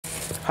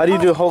How do you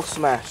do Hulk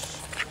smash?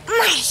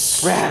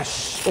 Mash.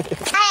 Rash.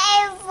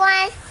 Hi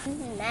everyone.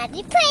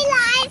 Maddie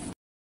PlayLife.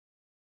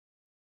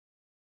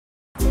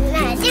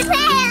 Maddie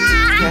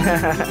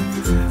PlayLife.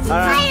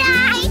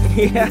 Alright.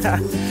 Yeah.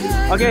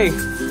 Okay.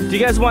 Do you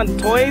guys want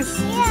toys?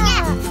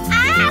 Yeah.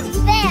 I want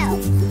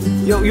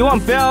Belle. You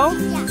want Belle?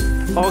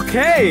 Yeah.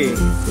 Okay.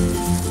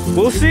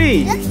 We'll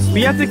see.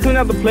 We have to clean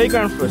up the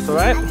playground first,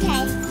 alright?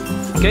 Okay.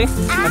 Okay?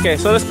 Okay,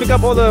 so let's pick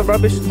up all the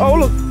rubbish. Oh,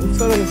 look.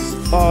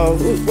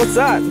 What's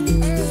that?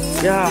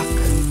 Yeah.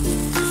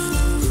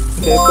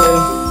 Okay, put in.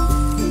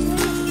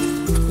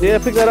 Yeah,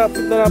 pick that up.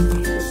 Pick that up.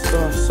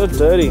 It's so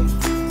dirty.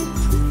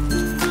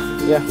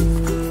 Yeah.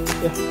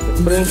 Yeah,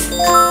 put in.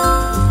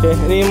 Okay,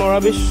 any more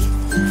rubbish?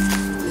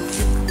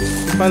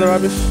 Find the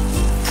rubbish.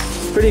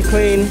 Pretty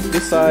clean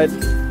this side. I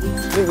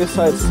think this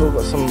side's still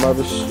got some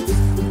rubbish.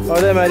 Oh,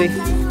 there, Maddie.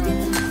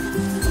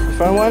 You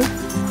found one?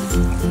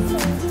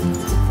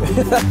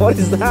 What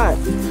is that?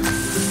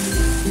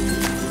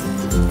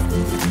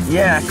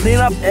 Yeah, clean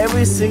up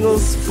every single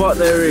spot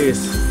there is.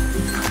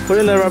 Put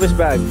in the rubbish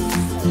bag.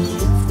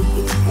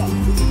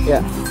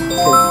 Yeah.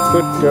 Okay,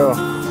 good girl.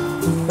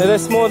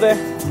 There's more there.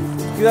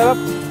 Pick that up.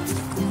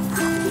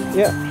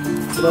 Yeah.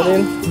 Put that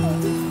in.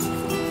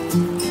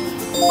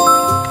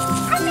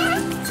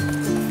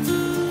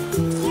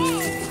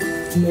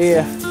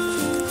 Yeah.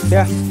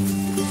 Yeah.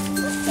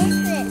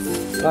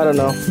 I don't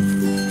know.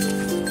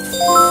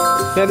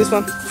 Yeah, this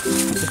one.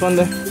 This one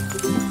there.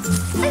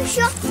 I'm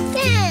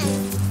shotgun.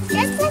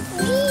 Just like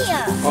me.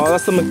 Oh,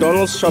 that's the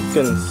McDonald's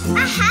Shopkins. I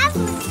have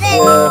this.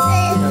 Yeah.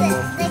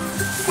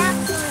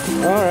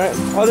 Alright.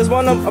 Oh, there's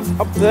one up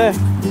there. Okay.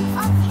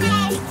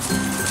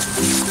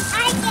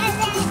 I get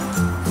it.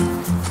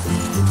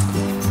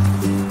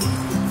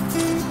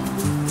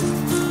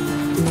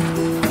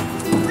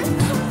 Which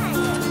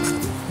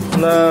one? On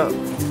the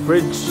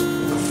bridge.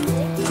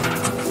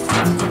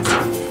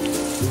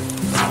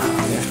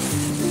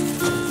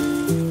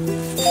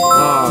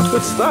 Oh,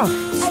 good stuff.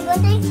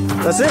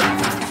 That's it?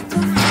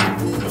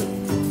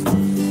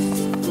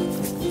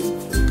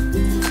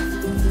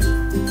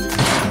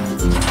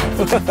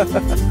 Is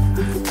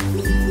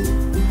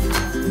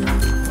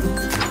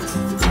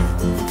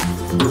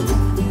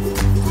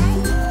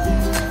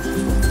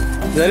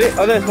that it?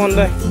 Oh, there's one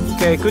there.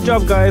 Okay, good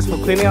job guys for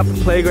cleaning up the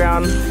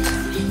playground.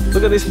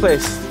 Look at this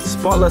place.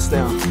 Spotless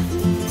now.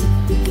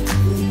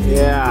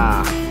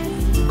 Yeah.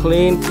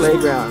 Clean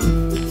playground.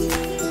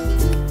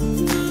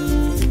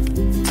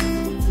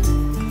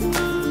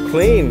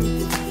 Clean.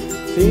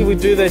 See, we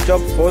do their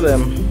job for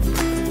them.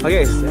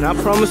 Okay, and I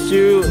promised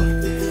you,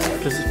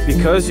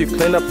 because you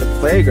cleaned up the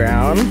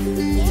playground,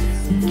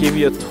 give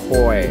you a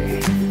toy.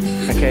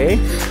 Okay?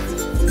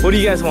 What do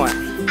you guys want?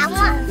 I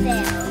want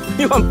Belle.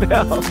 You want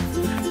Belle?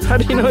 How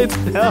do you know it's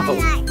Belle? I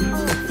like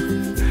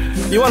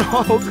Hulk. You want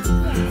Hulk?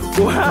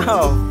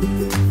 Wow.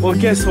 Well,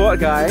 guess what,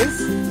 guys?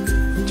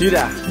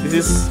 Judah,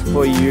 this is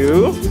for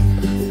you.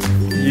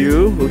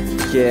 You will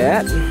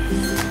get...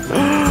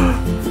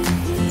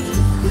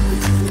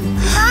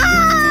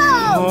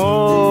 Oh!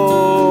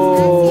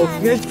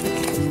 Good.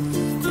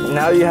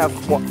 Now you have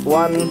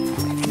one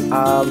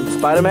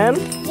Spider-Man.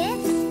 Yes.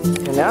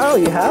 And now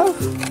you have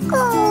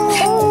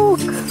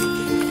Hulk.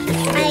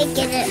 I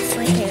get it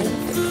for him.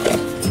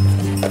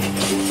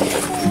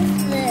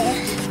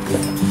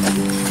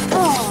 Oh.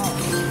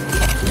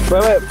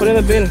 Wait, put in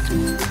the bin.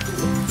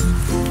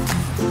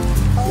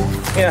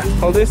 Yeah,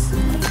 hold this.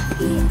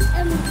 You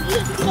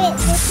get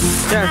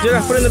this. Yeah,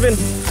 Judah, put in the bin.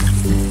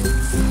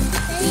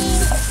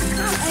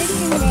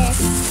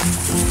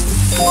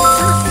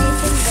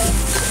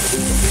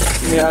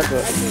 Yeah, I do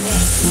it.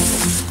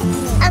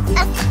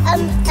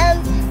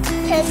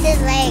 Turn the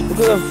leg. Look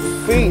at the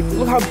feet.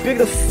 Look how big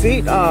the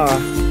feet are.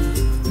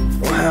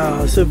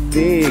 Wow, so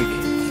big.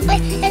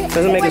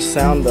 Doesn't make a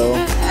sound though.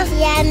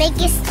 Yeah, make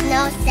it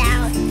no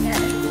sound.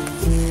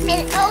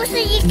 And also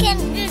you can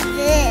do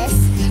this.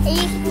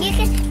 And you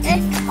can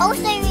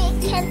also you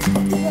can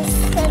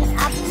turn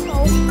up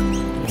Hulk.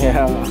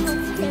 Yeah.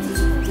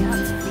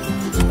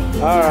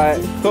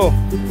 Alright, cool.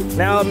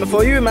 Now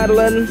for you,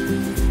 Madilyn,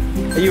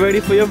 are you ready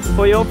for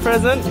your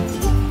present?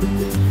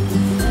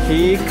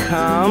 Here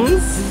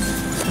comes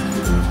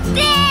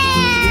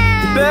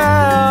Belle!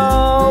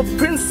 Belle!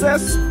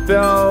 Princess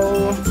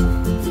Belle!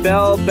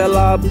 Belle,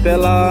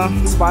 Bella,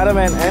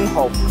 Spider-Man and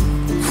Hulk.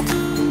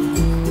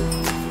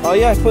 Oh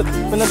yeah, put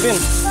in the bin.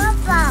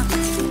 Papa!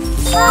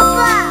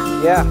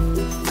 Yeah.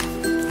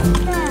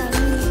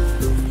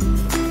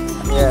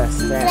 Yes,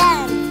 there.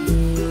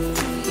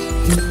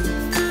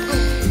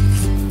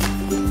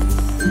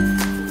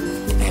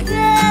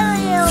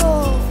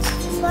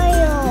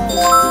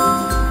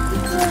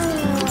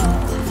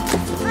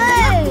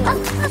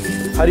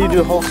 How do you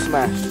do Hulk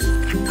smash?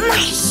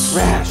 Mash.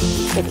 Rash.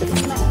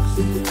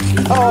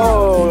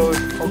 Oh,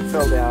 Hulk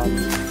fell down.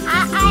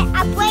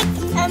 I break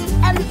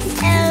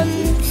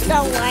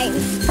Snow White.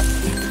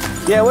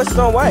 Yeah, where's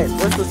Snow White?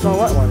 Where's the Snow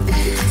White one?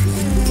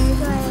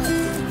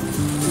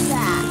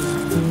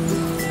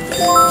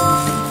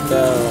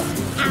 Belle.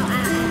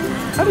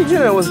 How did you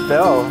know it was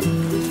Belle?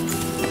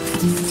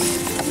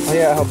 Oh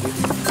yeah, I'll help you.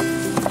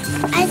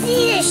 I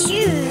see the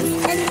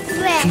shoes and the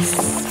dress.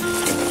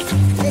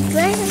 The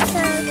dress is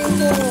so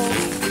cool.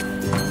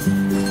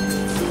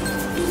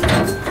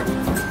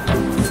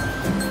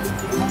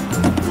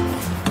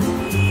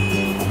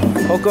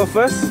 I'll go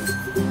first.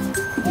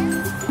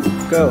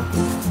 Go.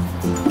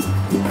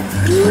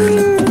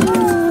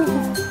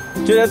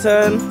 Judah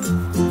turn.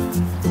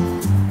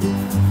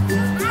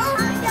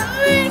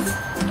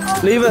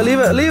 Leave it, leave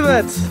it, leave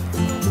it.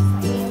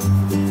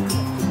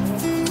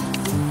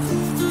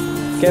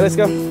 Okay, let's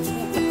go.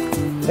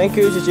 Thank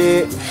you,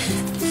 Gigi.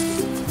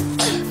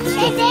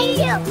 Thank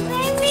you,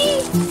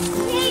 baby.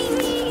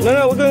 No,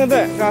 no, we're going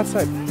there. Go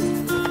outside.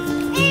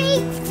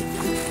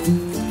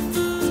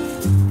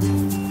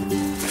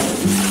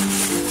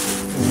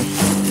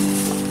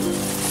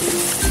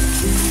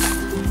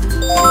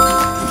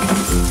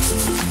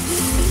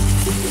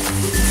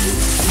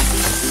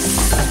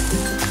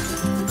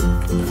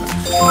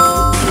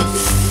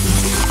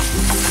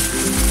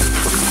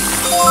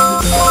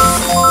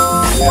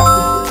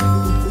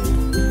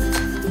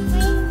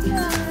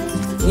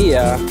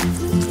 Yeah.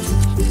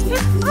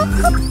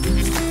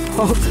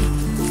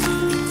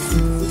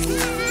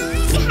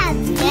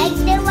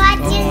 Next to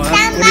watching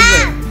summer.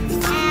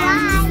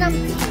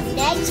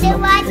 Next to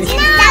watching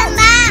summer.